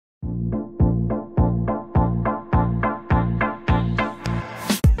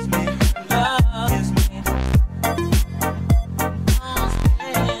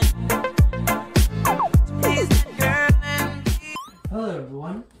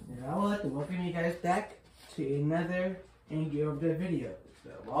And I would like to welcome you guys back to another Anki Overdrive video.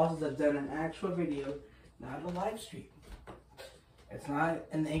 So also I've done an actual video, not a live stream. It's not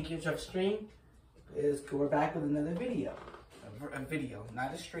an Anki Overdrive stream. We're back with another video. A video,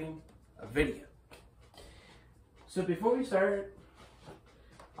 not a stream, a video. So before we start,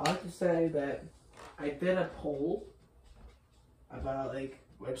 I'd like to say that I did a poll about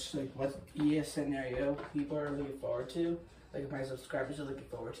what ES scenario people are looking forward to, like my subscribers are looking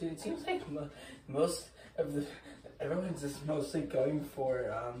forward to. It seems like most of everyone's just mostly going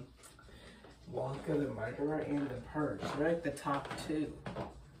for Wonka the Murderer and the Purge. They're like the top two.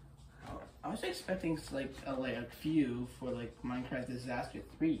 I was expecting like a few for like Minecraft Disaster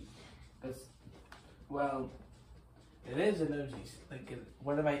 3, because well, it is an OG, like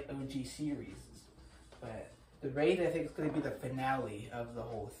one of my OG series, but the raid I think is going to be the finale of the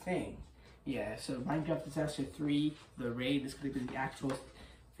whole thing. Yeah, so Minecraft Disaster 3, the raid is going to be the actual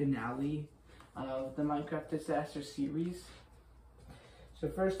finale of the Minecraft Disaster series. So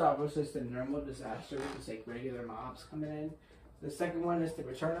first off was just the normal disaster, which is like regular mobs coming in. The second one is the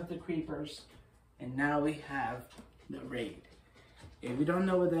return of the creepers, and now we have the raid. If you don't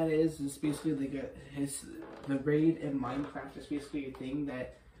know what that is, it's basically like the raid in Minecraft is basically a thing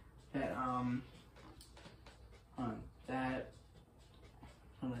that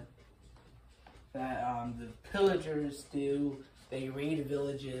the pillagers do. They raid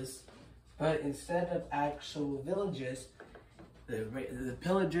villages, but instead of actual villages, the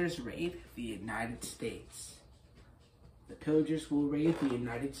pillagers raid the United States. The pillagers will raid the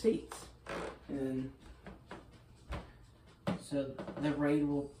United States, and so the raid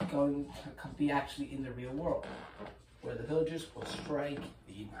will be actually in the real world, where the pillagers will raid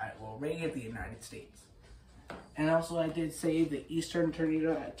the United States. And also, I did say the Eastern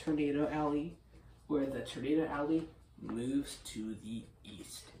Tornado Alley, where the Tornado Alley moves to the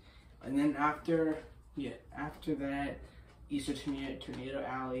east, and then after that Eastern Tornado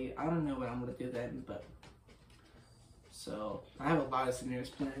Alley, I don't know what I'm gonna do then, but. So, I have a lot of scenarios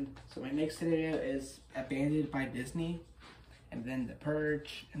planned. So my next scenario is Abandoned by Disney, and then The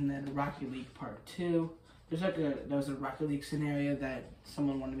Purge, and then Rocket League Part 2. There was a Rocket League scenario that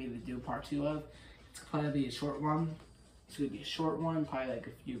someone wanted me to do Part 2 of. It's probably a short one. It's gonna be a short one, probably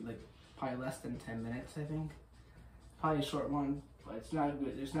probably less than 10 minutes, I think. Probably a short one, but it's not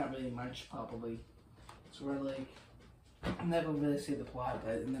good. There's not really much, probably. So we're like, I'm not gonna really say the plot,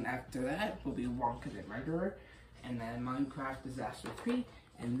 but and then after that will be Wonka the Murderer, and then Minecraft Disaster 3,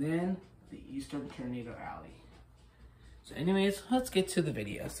 and then the Eastern Tornado Alley. So anyways, let's get to the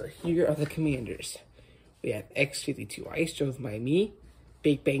video. So here are the commanders. We have X52 Ice driven by me,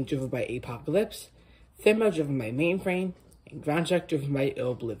 Big Bang driven by Apocalypse, Thermo driven by Mainframe, and Groundshock driven by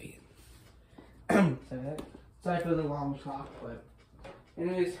Oblivion. Sorry for the long talk, but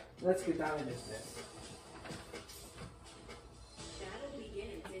anyways, let's get down to this.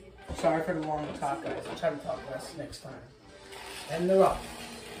 Sorry for the long talk, guys. I'll try to talk less next time. And they're off.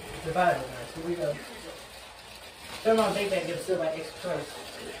 Divided, guys. Here we go. Thermo Big Bang gets still by X52.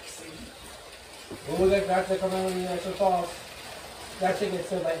 Oh, that Groundshock coming over the actual falls. Groundshock gets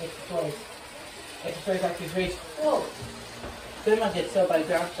still by X52. X52 actually reached. Whoa! Thermo gets still by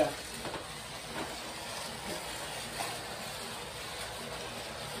Groundshock.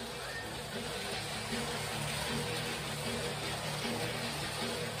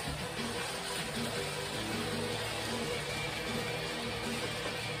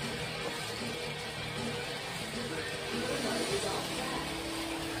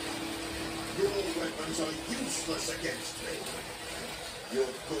 Are useless against me.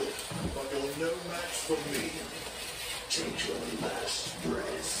 You're good, but you're no match for me. Take your last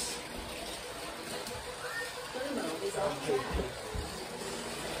breath. Thermo is off track.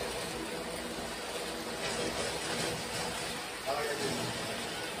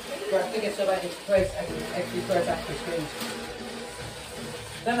 I think it's so like actually first after screen.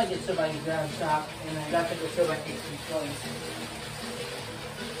 Then I get so like Groundshock, and then that's like so like X52.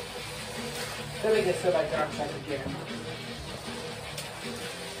 Then we get still by Groundshock again.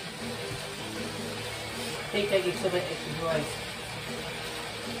 Big Bang gets still by X52.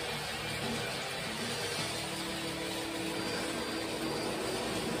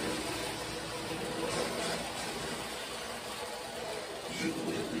 You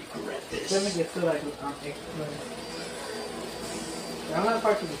will regret this. Then we get still by X52. I'm gonna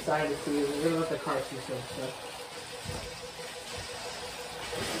park to the side to see. We're gonna let the car see some stuff.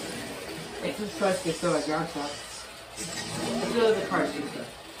 X52 gets still by Groundshock. Let's go to the car see stuff.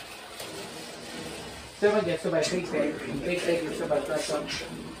 Someone gets still by Big Bang. Big Bang gets still by Groundshock.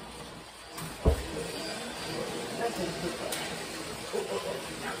 That's it.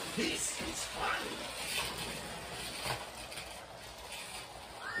 This is fun.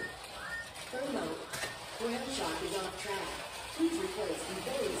 Thermo, Groundshock is off track. Please replace and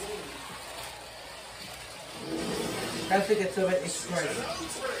phase in. That's to get so much express.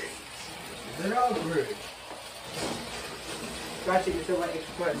 They're all rude. Gosh, you get so much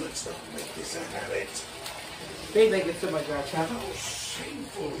express. Let's not make this a habit. They make it so much gosh. How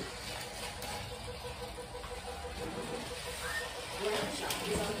shameful. Groundshock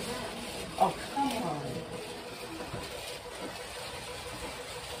is on track. Oh, come on.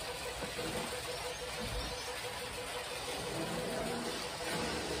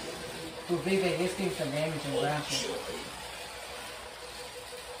 Who believe they just need some damage and Groundshock.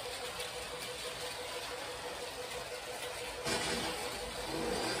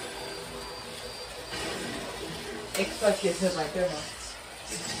 Express gets hit by Thermo.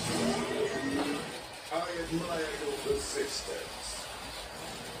 I admire your persistence.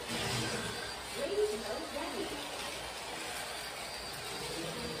 Raise no ready.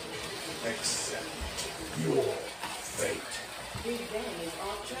 Accept your fate. Big Bang is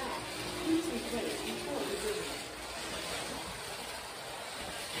off track. Please replace before resuming.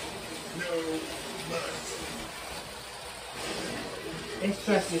 No mercy.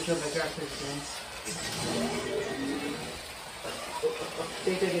 Express gets hit by Groundshock.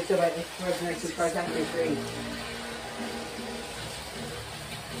 They think it's about Express next to Cars After 3.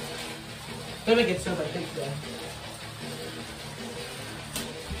 Let me get so by Big Bang.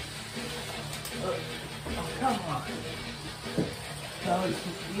 Oh, come on. No,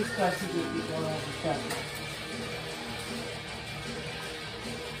 these cars should be going on the track.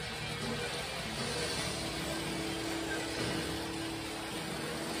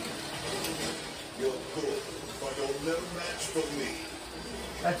 You're good, but you're no match for me.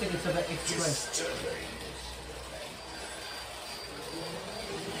 I think it's about Express. Disturbing.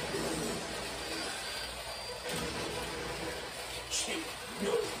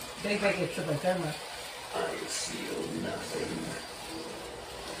 No, They think it's about Thermo. I feel nothing.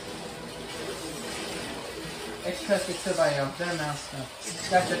 Express gets hit by Thermo. No.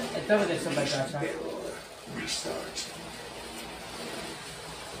 Gotcha. Thermo gets hit by Gotcha. Restart.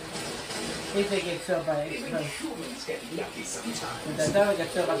 They think it's hit by Express. Humans get lucky sometimes. And the Thermo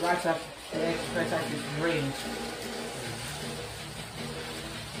gets hit by Gotcha. And Express actually range.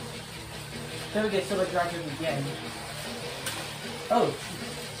 Thermo gets hit by Gotcha again. Oh.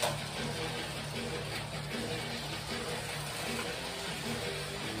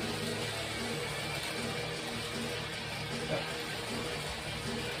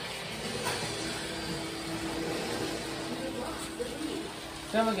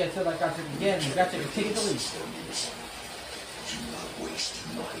 Someone gets hit by Gotcha again, and Gotcha can take the lead. Do not waste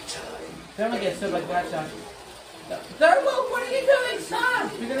my time. Someone gets hit by Gotcha. Thermo, what are you doing?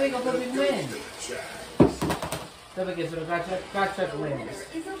 Stop! You're gonna make a perfect win. Someone gets hit by Gotcha. Gotcha wins.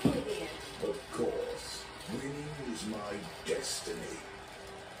 Is oblivion. Of course, winning is my destiny.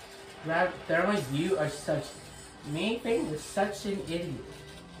 Thermo, you are such... Mainframe is such an idiot.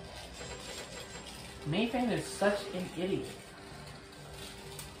 Mainframe is such an idiot.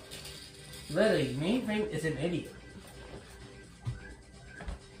 Literally, Mainframe is an idiot.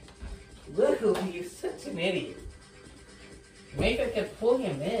 Literally, you're such an idiot. Mainframe kept pulling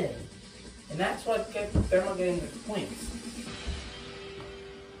him in. And that's what kept Thermo getting the points.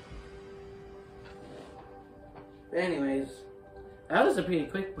 But anyways, that was a pretty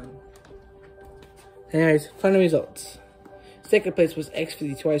quick one. Anyways, final results. Second place was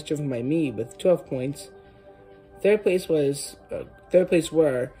X52 twice driven by me with 12 points. Third place was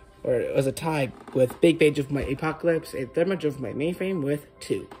it was a tie with Big Bang driven by Apocalypse and Thermo driven by Mainframe with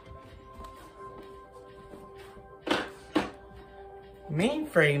 2.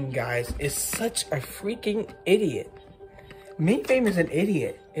 Mainframe, guys, is such a freaking idiot. Mainframe is an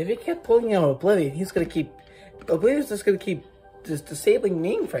idiot. If he kept pulling out Oblivion, Oblivion's just gonna keep just disabling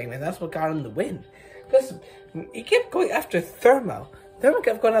Mainframe, and that's what got him the win. Because he kept going after Thermo. Thermo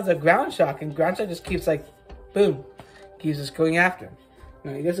kept going after Groundshock, and Groundshock just keeps like, boom, keeps just going after him.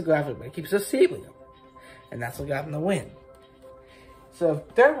 No, he doesn't go after him, but he keeps disabling him. And that's what got him the win. So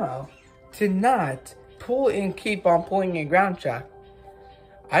if Thermo did not pull and keep on pulling in Groundshock,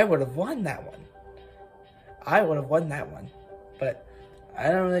 I would have won that one. But I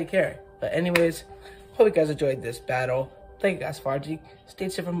don't really care. But anyways, hope you guys enjoyed this battle. Thank you guys for watching. Stay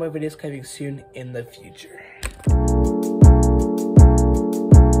tuned for more videos coming soon in the future.